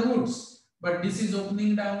are the roots, but this is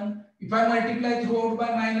opening down. If I multiply throughout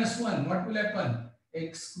by minus 1, what will happen?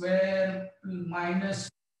 X square minus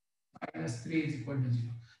 3 is equal to 0.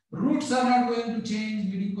 Roots are not going to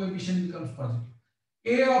change, leading coefficient becomes positive.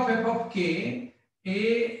 A of f of k,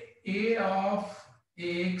 a of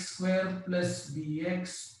ax square plus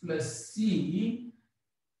bx plus c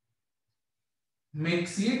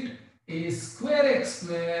makes it a square x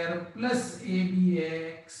square plus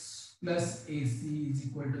abx plus ac is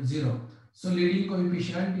equal to 0. So leading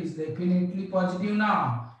coefficient is definitely positive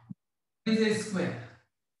now. It is a square.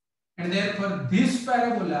 And therefore this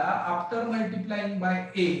parabola after multiplying by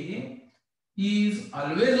a is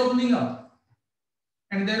always opening up.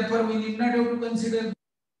 And therefore we need not have to consider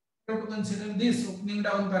this opening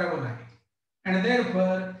down parabola, and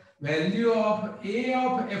therefore value of a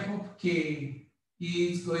of f of k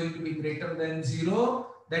is going to be greater than 0.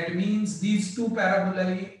 That means these two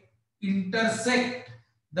parabolae intersect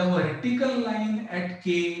the vertical line at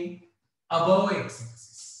k above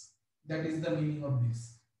x-axis. That is the meaning of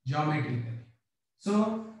this geometrically.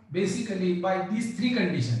 So basically by these three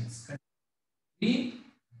conditions,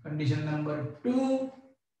 condition number 2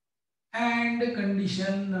 and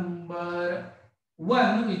condition number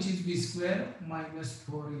 1, which is b square minus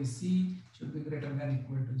 4ac should be greater than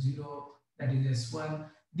equal to 0, that is S1.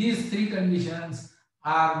 These three conditions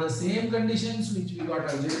are the same conditions which we got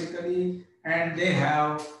algebraically, and they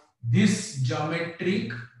have this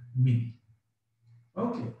geometric meaning.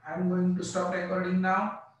 Okay, I am going to stop recording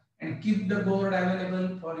now and keep the board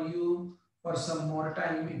available for you for some more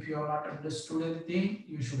time. If you have not understood anything,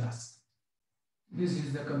 you should ask. This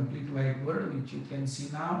is the complete whiteboard which you can see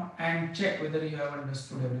now, and check whether you have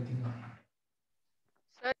understood everything or not.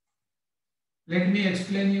 Sir. Let me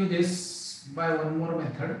explain you this by one more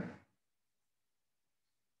method.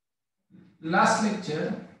 Last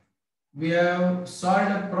lecture we have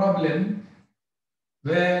solved a problem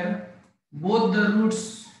where both the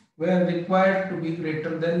roots were required to be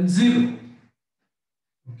greater than 0.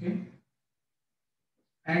 Okay,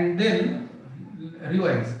 and then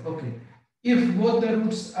revise. Okay, if both the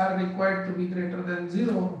roots are required to be greater than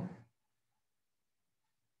 0,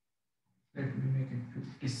 let me make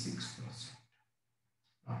it 56%.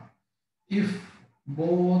 If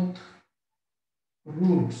both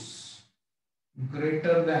roots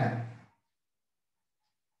greater than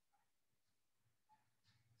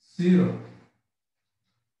 0,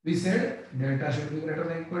 we said delta should be greater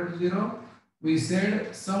than equal to 0. We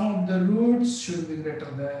said sum of the roots should be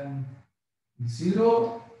greater than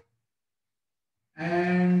 0,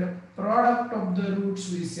 and product of the roots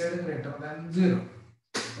we said greater than 0.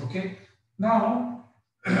 Okay, now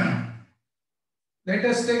let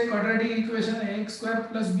us take quadratic equation ax square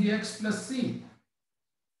plus bx plus c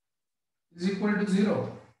is equal to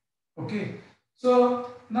 0. Okay,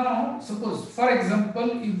 so now suppose, for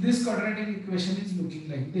example, if this quadratic equation is looking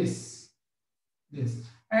like this,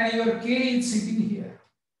 and your k is sitting here.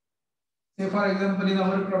 Say for example in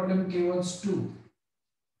our problem k was 2,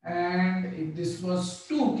 and if this was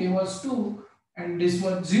 2, k was 2, and this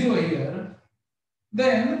was 0 here,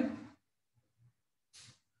 then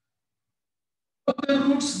the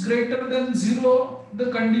roots greater than 0,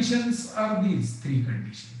 the conditions are these three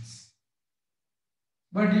conditions.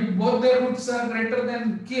 But if both the roots are greater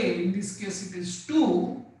than k, in this case it is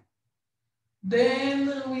 2,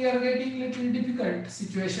 then we are getting little difficult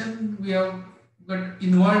situation. We have got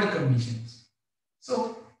inward conditions.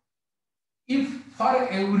 So if for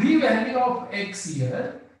every value of x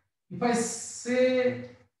here, if I say,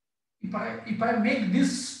 if I make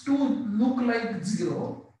this 2 look like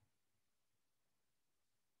 0,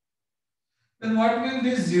 Then what will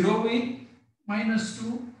this 0 be? Minus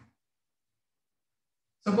 2.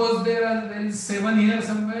 Suppose there is 7 here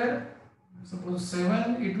somewhere. Suppose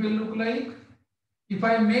 7, it will look like, if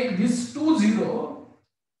I make this 2 0,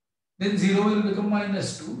 then 0 will become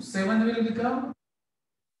minus 2. 7 will become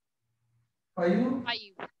 5.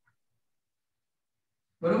 5.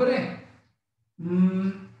 बरोबर है?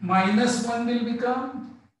 Minus 1 will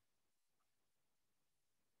become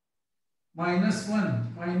minus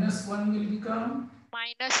 1. Minus 1 will become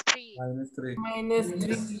minus 3. minus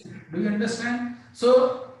 3. Do you understand?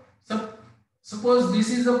 So, suppose this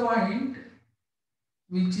is a point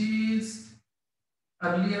which is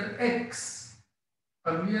earlier x.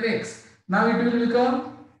 Now it will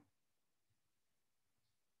become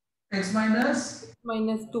x minus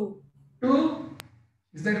minus 2. 2.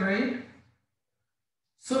 Is that right?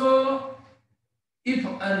 So, if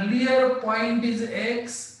earlier point is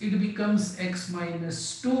x, it becomes x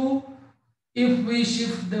minus 2. If we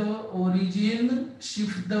shift the origin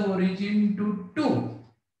to 2.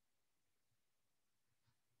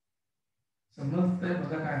 समझते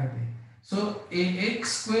बघा काय होते. So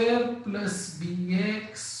ax square plus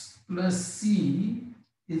bx plus c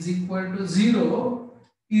is equal to 0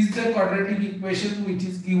 is the quadratic equation which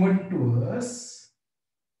is given to us.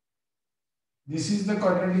 This is the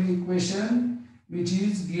quadratic equation which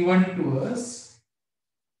is given to us.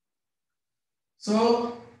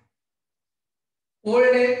 So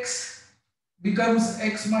old x becomes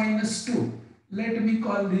x minus 2. Let me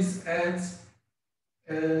call this as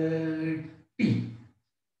t.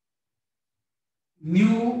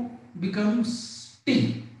 New becomes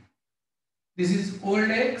t. This is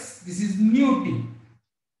old x, this is new t.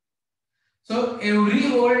 So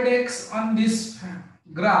every old x on this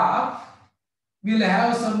graph will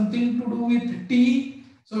have something to do with t.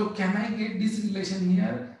 So can I get this relation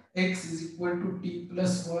here? X is equal to t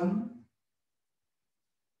plus 1.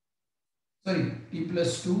 Sorry, t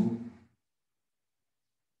plus 2.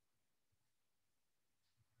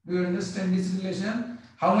 Do you understand this relation?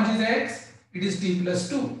 How much is x? It is t plus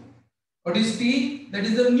 2. What is t? That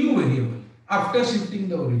is the new variable after shifting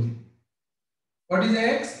the origin. What is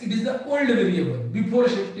x? It is the old variable before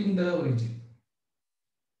shifting the origin.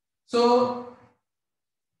 So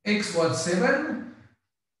x was 7,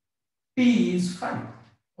 t is 5.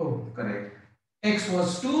 Oh, correct. X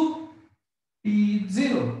was 2, t is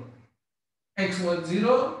 0. X was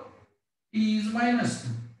 0, t is minus 2.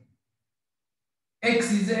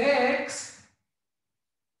 X is x,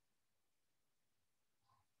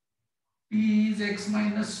 t is x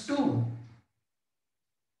minus 2.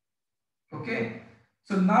 Okay.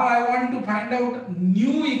 So now I want to find out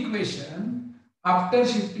new equation after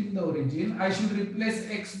shifting the origin. I should replace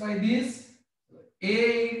x by this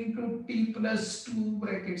a into t plus 2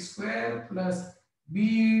 bracket square plus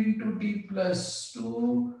b into t plus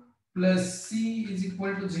 2 plus c is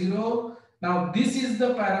equal to 0. Now this is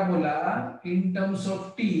the parabola in terms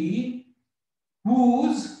of t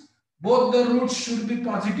whose both the roots should be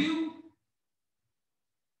positive.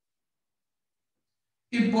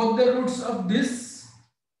 If both the roots of this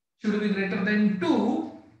should be greater than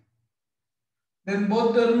 2, then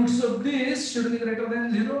both the roots of this should be greater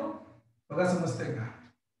than 0.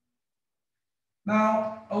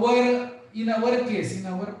 Now, in our case, in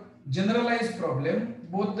our generalized problem,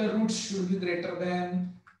 both the roots should be greater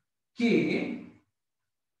than k.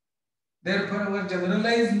 Therefore, our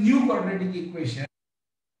generalized new quadratic equation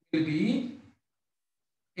will be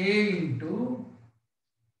a into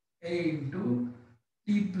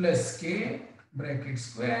t plus k bracket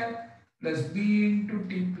square plus b into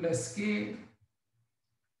t plus k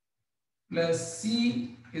plus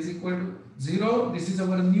c is equal to 0. This is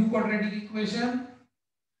our new quadratic equation.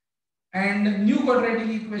 And new quadratic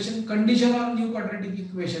equation, condition on new quadratic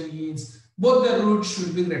equation is both the roots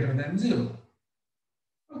should be greater than 0.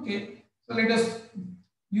 Okay, so let us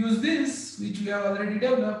use this which we have already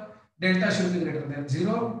developed. Delta should be greater than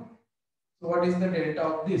 0. So what is the delta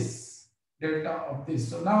of this? Delta of this.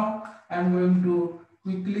 So now I am going to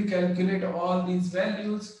quickly calculate all these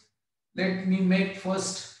values. Let me make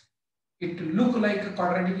first it look like a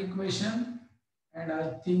quadratic equation, and I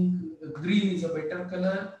think green is a better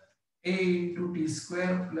color. A into t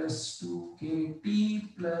square plus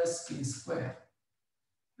 2kt plus k square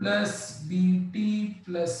plus bt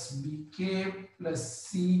plus bk plus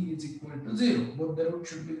c is equal to 0. Both the roots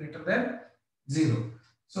should be greater than 0.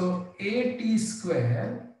 So at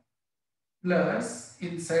square plus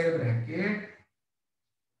inside bracket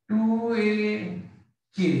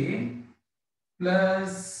 2ak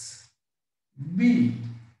plus b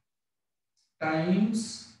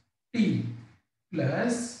times t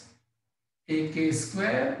plus ak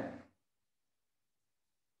square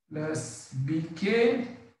plus bk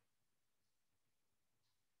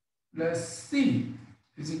plus c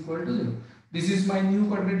is equal to 0. This is my new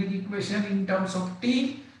quadratic equation in terms of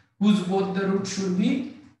t, whose both the roots should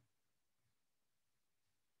be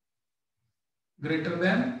greater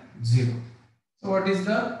than 0. So what is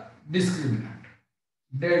the discriminant?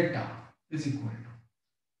 Delta is equal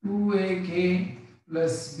to 2ak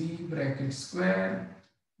plus b bracket square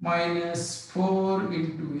minus 4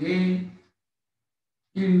 into a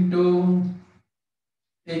into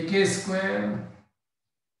ak square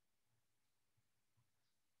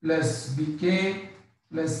plus bk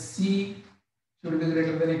plus c should be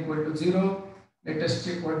greater than or equal to 0. Let us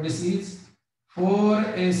check what this is.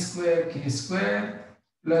 4a square k square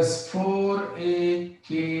plus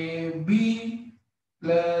 4akb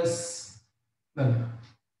plus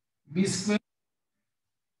b square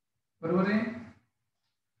बरोबर है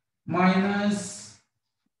minus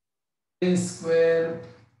a square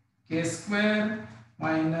k square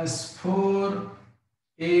minus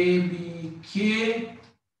 4abk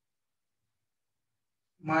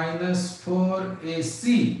minus 4ac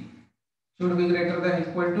should be greater than or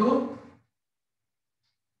equal to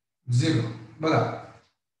 0. बघा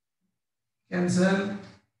cancel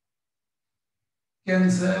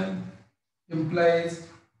implies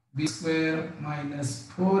b square minus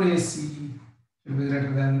 4ac should be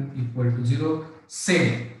greater than or equal to 0.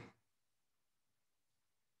 Same.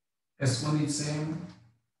 S1 is same.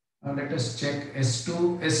 Now let us check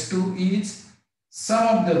S2. S2 is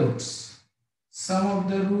sum of the roots. Sum of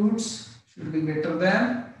the roots should be greater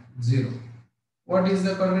than 0. What is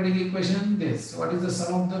the quadratic equation? This. What is the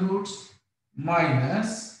sum of the roots?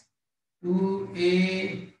 Minus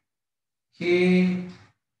 2ak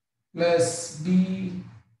plus b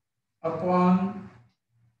upon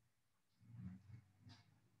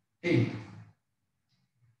a.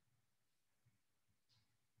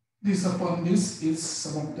 This upon this is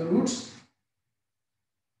sum of the roots.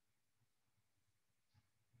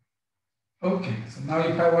 Okay, so now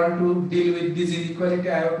if I want to deal with this inequality,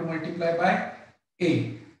 I have to multiply by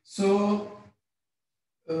a. So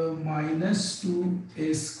minus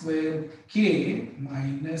 2a square k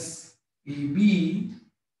minus ab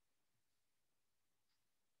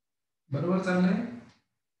बरोबर चाललंय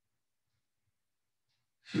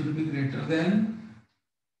should be greater than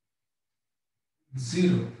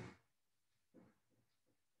 0.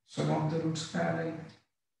 Sum of the roots काय आलाय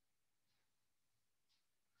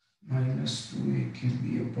minus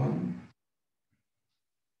 2akb upon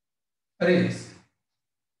arrays.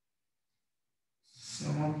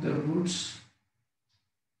 Sum of the roots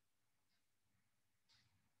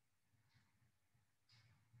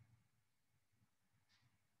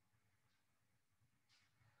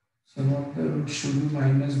should be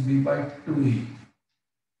minus b by 2a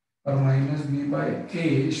or minus b by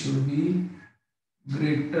a should be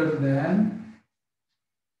greater than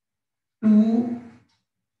 2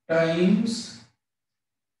 times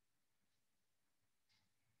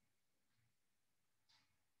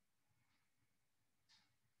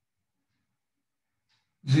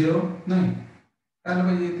zero नहीं क्या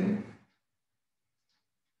पाहिजे इथे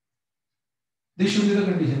this should be the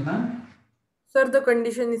condition ना Sir, the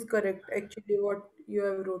condition is correct. Actually, what you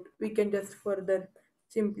have wrote, we can just further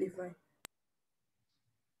simplify.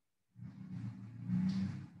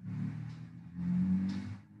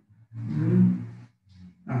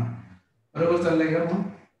 बरोबर चाललंय का मग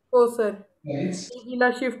हो sir Guys, ला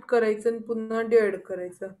shift करायचं आणि पुन्हा डिवाइड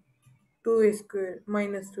करायचं 2a square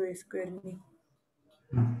minus 2a square knee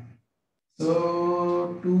so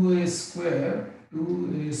 2a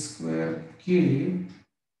square k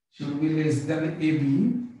should be less than ab.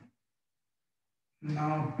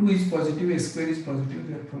 Now 2 is positive, a square is positive,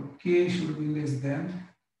 therefore k should be less than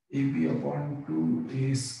ab upon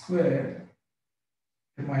 2a square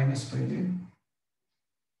minus paहिले,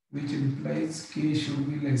 which implies k should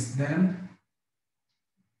be less than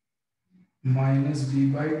minus b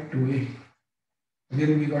by 2a.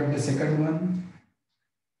 Again we got the second one.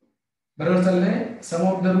 बरोबर चाललंय sum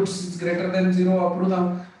of the roots is greater than 0 वापरून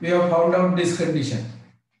we have found out this condition.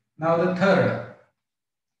 Now the third,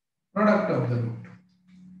 product of the root.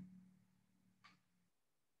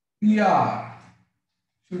 PR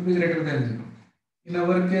should be greater than 0. In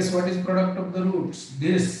our case, what is product of the roots?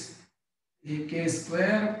 This ak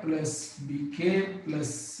square plus bk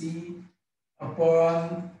plus c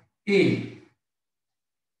upon a.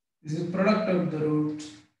 This is product of the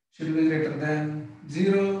roots should be greater than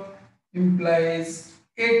 0, implies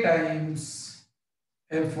a times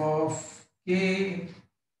f of k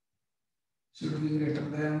should be greater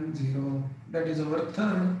than 0. That is our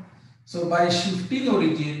third. So by shifting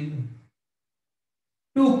origin,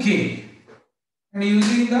 2k and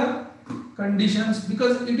using the conditions,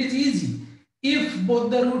 because it is easy. If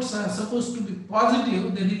both the roots are supposed to be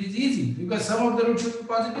positive, then it is easy, because sum of the roots should be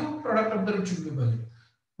positive, product of the roots should be positive.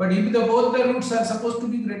 But if both the roots are supposed to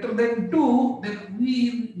be greater than 2, then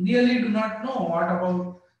we really do not know what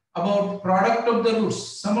about product of the roots.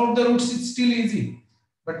 Sum of the roots is still easy,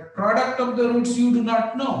 but product of the roots you do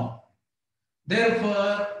not know.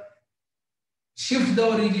 Therefore, shift the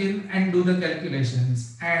origin and do the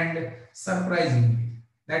calculations, and surprisingly,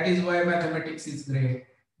 that is why mathematics is great,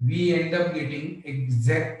 we end up getting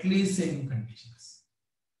exactly same conditions,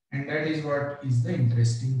 and that is what is the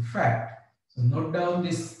interesting fact. So note down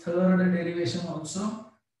this third derivation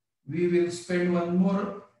also. We will spend one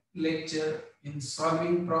more lecture in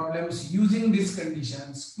solving problems using these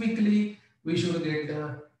conditions. Quickly we should get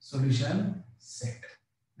the solution set.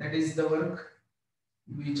 That is the work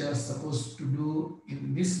which are supposed to do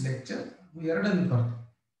in this lecture. We are done for.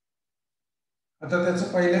 आता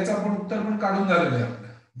त्याचं पहिल्याचं आपण उत्तर पण काढून झालेलं आहे आपलं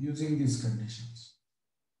using these conditions.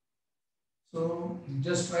 So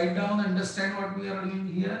just write down, understand what we are doing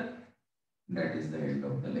here. That is the end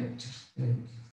of the lecture. Thank you.